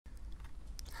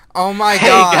Oh my Hey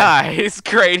god! guys,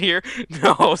 great here.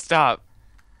 No, stop.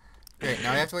 Great,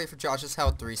 now we have to wait for Josh's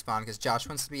health to respawn because Josh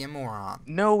wants to be a moron.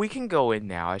 No, we can go in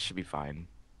now. I should be fine.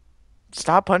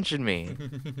 Stop punching me.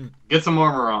 Get some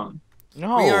armor on. We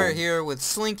are No. here with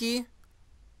Slinky,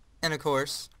 and of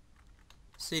course,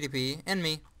 CDP, and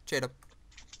me, Jada.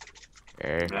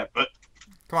 Hey, Yeah, but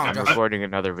Come on, I'm Josh. recording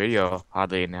another video,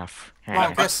 oddly enough. Come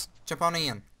on, Chris. Jump on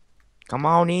in. Come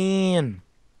on in.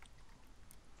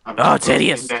 I'm Oh, not it's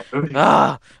hideous. that movie.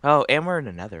 Ah. Oh, and we're in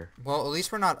a nether. Well, at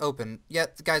least we're not open.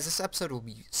 Yet, guys, this episode will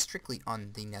be strictly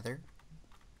on the nether.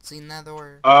 The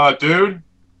nether. Dude,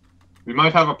 we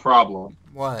might have a problem.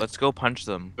 What? Let's go punch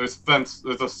them. There's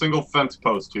a single fence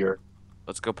post here.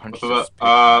 Let's go punch So this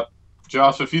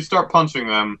Josh, if you start punching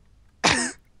them,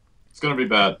 it's gonna be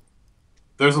bad.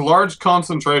 There's a large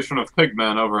concentration of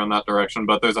pigmen over in that direction,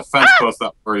 but there's a fence post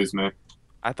that worries me.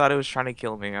 I thought it was trying to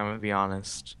kill me, I'm gonna be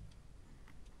honest.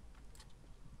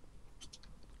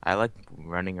 I like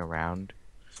running around.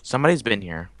 Somebody's been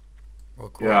here. Well,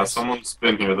 of Yeah, course. someone's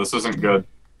been here. This isn't good.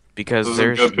 Because This isn't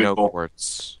there's good, no people.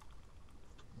 quartz.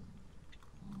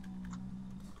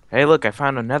 Hey, look, I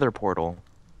found another portal.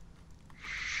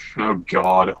 Oh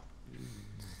God.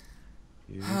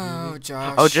 Oh,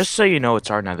 Josh. Oh, just so you know,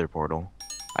 it's our nether portal.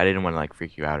 I didn't want to, like,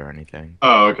 freak you out or anything.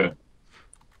 Oh, okay.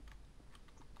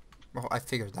 Well, I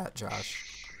figured that,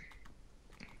 Josh.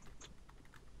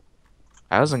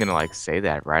 I wasn't gonna, like, say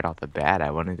that right off the bat.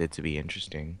 I wanted it to be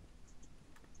interesting.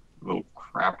 Little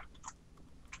crap.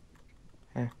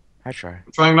 I try.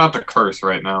 I'm trying not to curse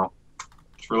right now.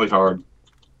 It's really hard.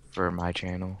 For my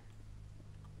channel.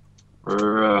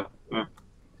 Yeah.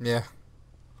 Yeah.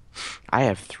 I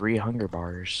have 3 hunger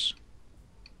bars.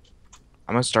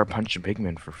 I'm gonna start punching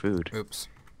pigmen for food. Oops.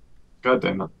 God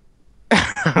damn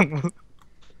it.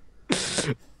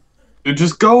 Dude,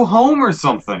 just go home or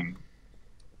something.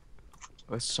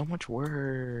 It's so much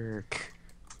work.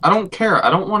 I don't care. I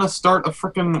don't want to start a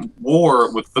freaking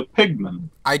war with the pigmen.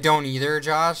 I don't either,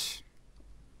 Josh.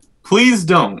 Please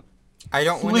don't. I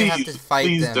don't want to have to Please, fight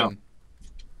please them. don't.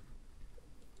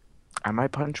 I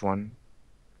might punch one.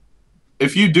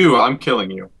 If you do, I'm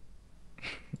killing you.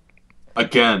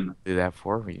 Again. Do that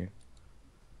for you.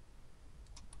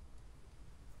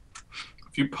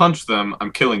 If you punch them,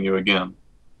 I'm killing you again.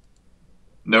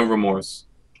 No remorse.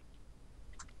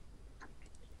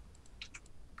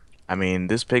 I mean,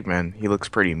 this pigman, he looks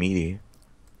pretty meaty.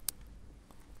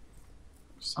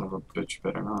 Son of a bitch,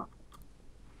 better not.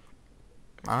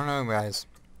 I don't know, guys.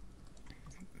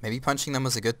 Maybe punching them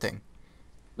was a good thing.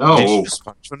 Did you No, just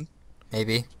punch one?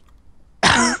 Maybe.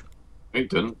 it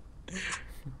didn't.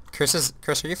 Chris,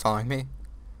 are you following me?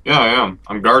 Yeah, I am.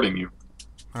 I'm guarding you.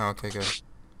 Oh, okay, good.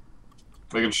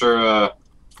 Making sure,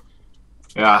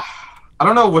 yeah. I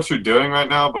don't know what you're doing right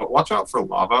now, but watch out for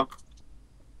lava.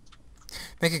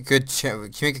 Make a good you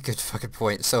make a good fucking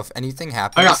point. So if anything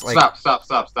happens, Hang on, like stop.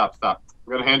 I'm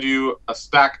gonna hand you a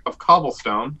stack of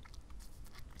cobblestone,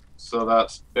 so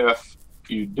that if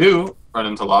you do run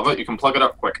into lava, you can plug it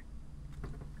up quick.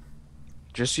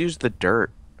 Just use the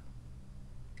dirt.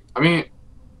 I mean,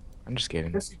 I'm just I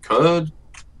kidding. guess you could.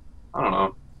 I don't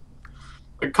know.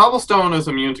 Like, cobblestone is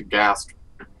immune to gas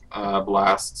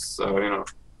blasts, so, you know.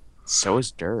 So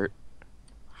is dirt.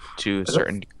 To a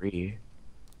certain degree.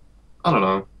 I don't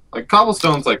know. Like,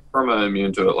 cobblestone's, like, permanent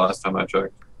immune to it last time I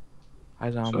checked.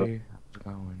 Hi, zombie. How's it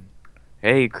going?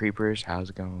 Hey, creepers. How's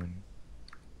it going?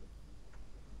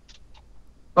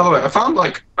 By the way, I found,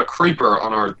 like, a creeper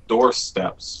on our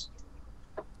doorsteps.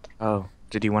 Oh,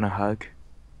 did you want a hug?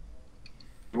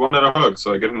 He wanted a hug,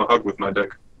 so I gave him a hug with my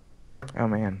dick. Oh,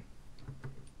 man.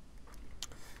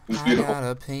 He's I beautiful. got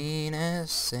a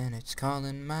penis and it's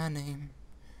calling my name.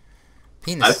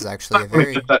 Penis is actually a I'm gonna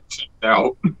very get that checked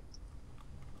out. If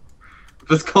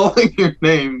it's calling your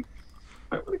name,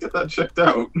 I'm gonna get that checked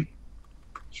out.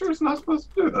 Sure, it's not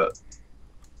supposed to do that.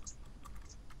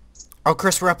 Oh,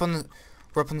 Chris, we're up on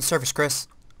the surface, Chris.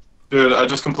 Dude, I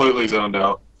just completely zoned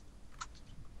out.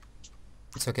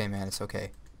 It's okay, man. It's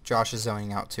okay. Josh is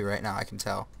zoning out too right now. I can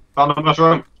tell. Found a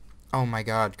mushroom. Oh my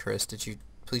God, Chris, did you?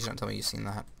 Please don't tell me you've seen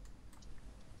that.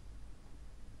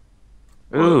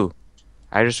 Ooh.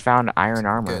 I just found iron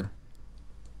armor. Good.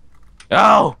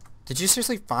 Oh! Did you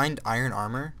seriously find iron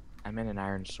armor? I meant an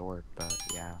iron sword, but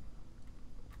yeah.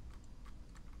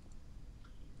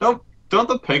 Don't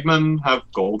the pigmen have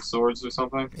gold swords or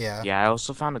something? Yeah. Yeah, I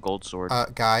also found a gold sword.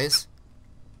 Guys.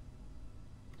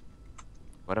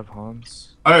 What up,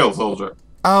 Holmes? Hail, soldier.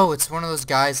 Oh, it's one of those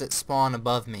guys that spawn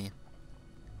above me.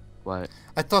 What?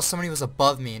 I thought somebody was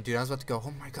above me, and dude, I was about to go,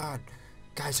 oh my God.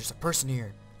 Guys, there's a person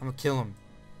here. I'm gonna kill him.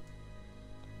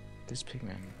 This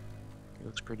pigman. It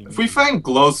looks pretty If neat. we find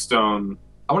glowstone,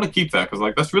 I want to keep that because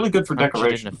like that's really good for Punch it in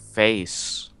decoration. the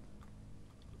face.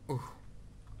 Ooh.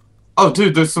 Oh,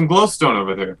 dude, there's some glowstone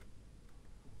over there.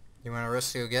 You want to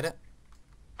risk to go get it?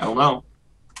 Hell no.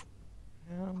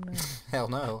 Hell no. Hell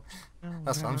no. Hell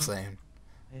That's what I'm no. saying.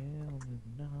 Hell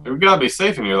no. We gotta be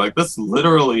safe in here. Like this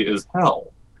literally is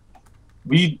hell.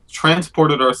 We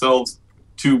transported ourselves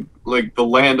to like the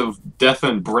land of death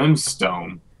and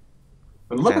brimstone.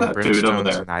 And look And at that dude over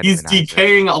brimstone's there. an item He's in Isaac.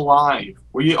 decaying alive.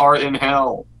 We are in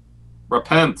hell.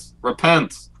 Repent.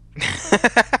 Repent.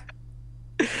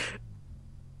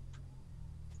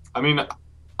 I mean,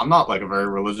 I'm not like a very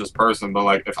religious person, but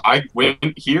like if I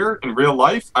went here in real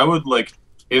life, I would like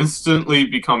instantly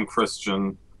become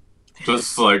Christian.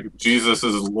 Just like Jesus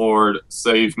is Lord,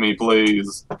 save me,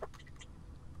 please.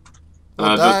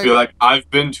 Well, Just be that- like, I've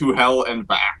been to hell and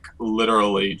back.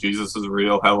 Literally, Jesus is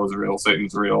real, hell is real,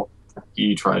 Satan's real.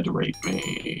 He tried to rape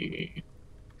me.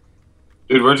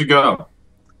 Dude, where'd you go?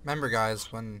 Remember,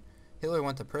 guys, when Hitler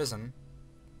went to prison,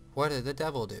 what did the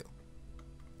devil do?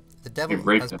 The devil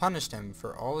raped has him. punished him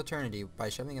for all eternity by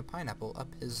shoving a pineapple up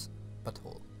his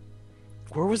butthole.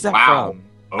 Where was that Wow.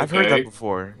 from? I've heard Okay. that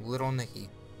before. Little Nicky.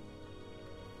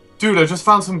 Dude, I just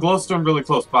found some glowstone really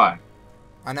close by.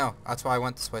 I know. That's why I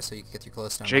went this way, so you could get your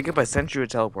glowstone. Jacob, I sent you a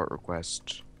teleport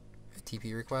request. A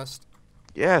TP request? Oh,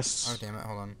 Yes. damn it.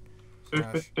 Hold on.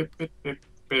 Gosh.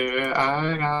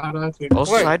 I gotta take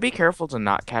Also, Wait. I'd be careful to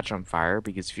not catch on fire,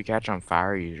 because if you catch on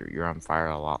fire, you're on fire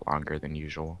a lot longer than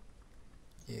usual.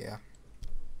 Yeah.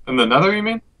 In the nether, you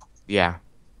mean? Yeah.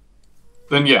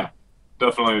 Then yeah.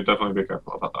 Definitely be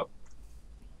careful about that.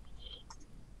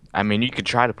 I mean, you could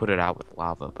try to put it out with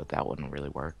lava, but that wouldn't really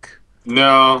work.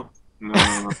 No. Wait,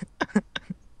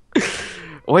 I've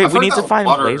we heard need to that find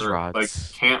water, blaze rods. like,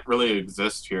 can't really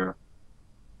exist here.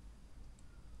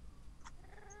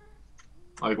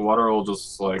 Like, water will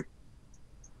just, like,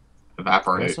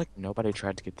 evaporate Looks like nobody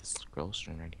tried to get this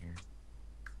glowstone right here.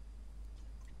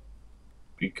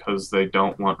 because they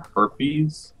don't want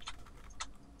herpes.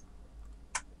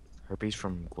 Herpes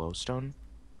from glowstone?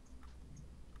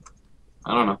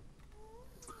 I don't know.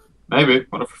 Maybe.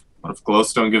 What if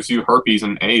glowstone gives you herpes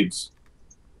and AIDS?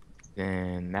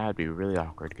 Then that would be really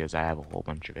awkward because I have a whole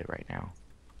bunch of it right now.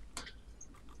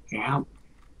 Yeah.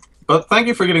 But thank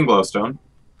you for getting glowstone.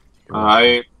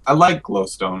 I like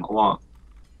glowstone a lot.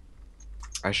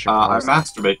 I should I probably...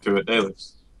 masturbate to it daily.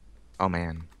 Oh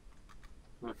man.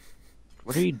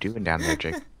 What are you doing down there,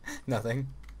 Jake? Nothing.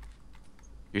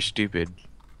 You're stupid.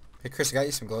 Hey, Chris, I got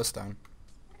you some glowstone.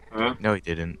 Yeah. No, he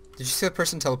didn't. Did you see the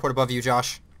person teleport above you,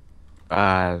 Josh?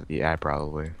 Yeah,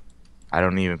 probably. I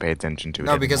don't even pay attention to it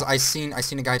No, because anymore. I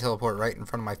seen a guy teleport right in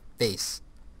front of my face.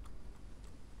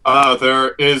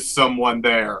 There is someone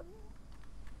there.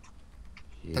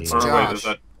 That's Or Josh. wait, is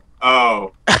that...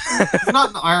 Oh. He's not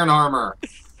in iron armor.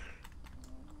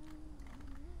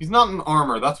 He's not in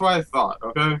armor. That's what I thought,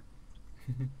 okay?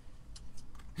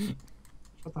 Shut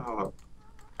the hell up.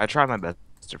 I try my best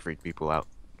to freak people out.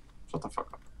 Shut the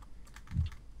fuck up.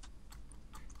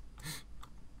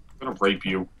 I'm gonna rape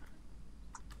you.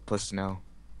 Plus, no.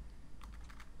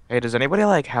 Hey, does anybody,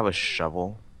 like, have a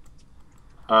shovel?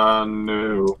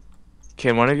 No.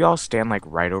 Can one of y'all stand, like,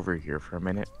 right over here for a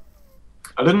minute?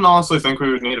 I didn't honestly think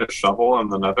we would need a shovel in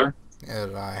the nether. Yeah,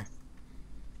 did I?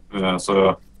 Yeah,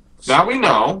 so... Now we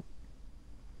know.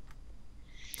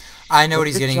 I know what Where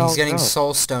he's did getting. y'all He's getting go?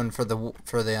 soul stone for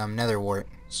the nether wart.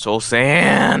 Soul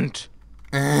sand!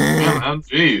 Yeah, man,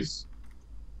 jeez.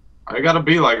 Why you gotta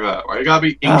be like that? Why you gotta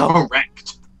be Oh.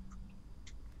 incorrect?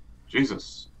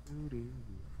 Jesus. I'm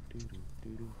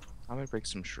gonna break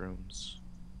some shrooms.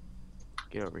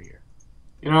 Get over here.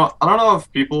 You know, I don't know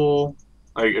if people...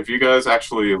 Like, if you guys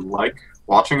actually like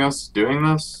watching us doing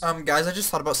this. Guys, I just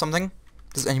thought about something.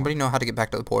 Does anybody know how to get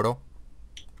back to the portal?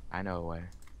 I know a way.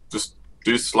 Just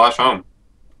do /home.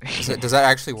 Does that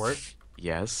actually work?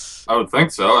 Yes. I would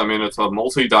think so. I mean, it's a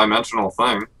multi-dimensional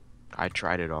thing. I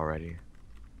tried it already.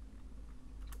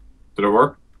 Did it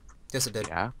work? Yes, it did.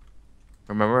 Yeah?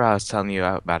 Remember I was telling you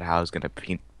about how I was gonna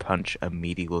punch a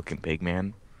meaty looking pig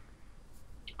man?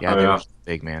 Yeah, Oh, there yeah. was a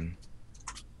pig man.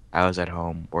 I was at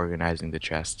home organizing the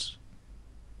chests.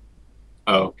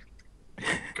 Oh.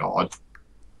 God.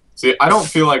 See, I don't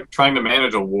feel like trying to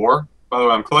manage a war. By the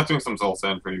way, I'm collecting some soul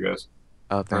sand for you guys.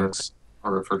 Oh, thanks.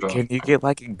 Or for Josh. Can you get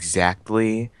like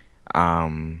exactly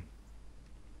 81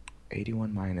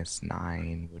 minus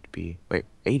 9 would be... Wait,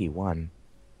 81?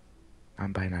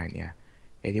 9 by 9, yeah.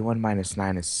 81 minus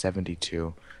 9 is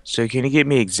 72. So can you get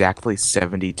me exactly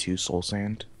 72 soul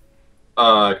sand?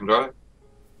 I can try it.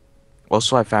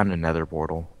 Also, I found another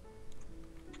portal.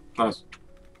 Nice.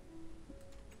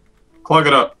 Plug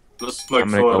it up. Just like I'm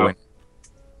gonna fill it go up. in.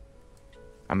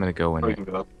 I'm gonna go in Or you it. can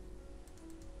get up.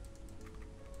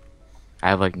 I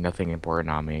have like nothing important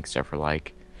on me except for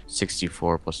like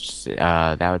 64 plus.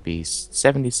 That would be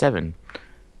 77.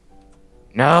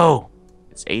 No,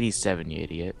 it's 87. You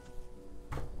idiot.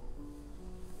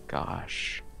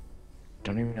 Gosh,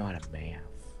 don't even know how to math.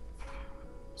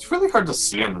 It's really hard to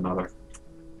see in another.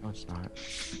 No, it's not.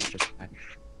 It's just that.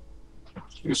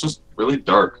 It's just really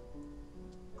dark.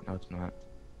 No, it's not.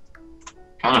 Do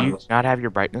Kind you of. not have your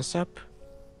brightness up?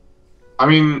 I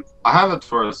mean, I have it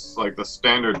for like the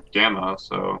standard gamma,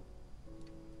 so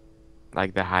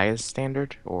Like the highest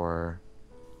standard, or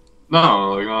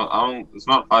no, like I don't. It's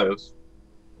not highest.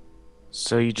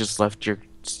 so you just left your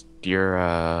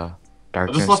I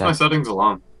darkness just left my at. settings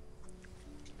alone.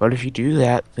 But if you do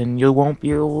that, then you won't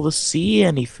be able to see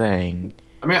anything.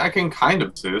 I mean, I can kind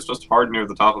of see. It's just hard near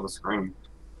the top of the screen.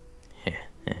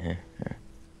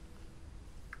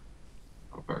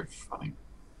 Oh, very funny.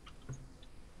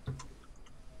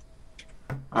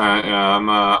 Alright, yeah, I'm,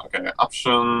 okay,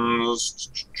 options.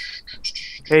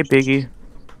 Hey, Piggy.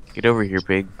 Get over here,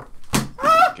 pig.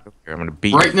 Get over here. I'm gonna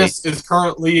beat your Brightness face. is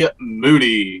currently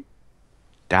moody.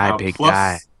 Die, pig, Plus-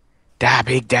 die. Die,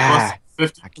 pig, die.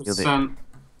 Plus I killed it. 50%.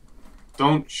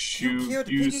 Don't killed shoot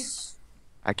the use.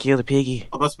 I killed a piggy.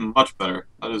 Oh, that's much better.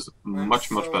 That is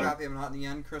much I'm so better. happy I'm not in the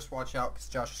end. Chris, watch out, because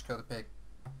Josh just killed the pig.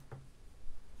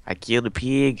 I killed a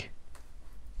pig.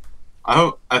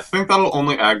 I think that'll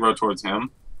only aggro towards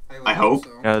him. would I hope.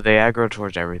 so. No, they aggro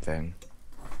towards everything.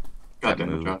 God That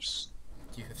damn it, Josh. moves.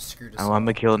 You have screwed us Oh, all. I'm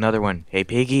gonna kill another one. Hey,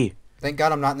 piggy. Thank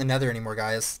God I'm not in the nether anymore,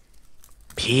 guys.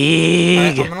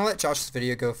 Pig. I'm gonna let Josh's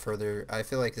video go further. I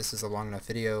feel like this is a long enough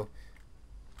video.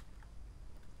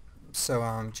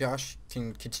 So, Josh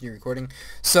can continue recording.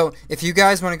 So, if you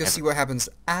guys want to go see what happens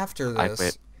after I this...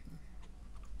 quit.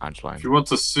 Punchline. If you want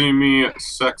to see me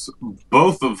sex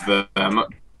both of them,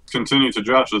 continue to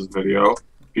Josh's video.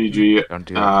 PG Don't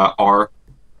do that. R.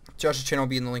 Josh's channel will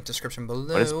be in the link description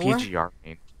below. What does PGR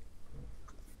mean?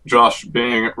 Josh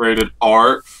being rated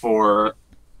R for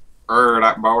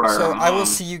that boulder. So, I will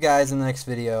see you guys in the next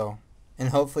video. And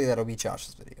hopefully that'll be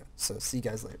Josh's video. So, see you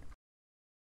guys later.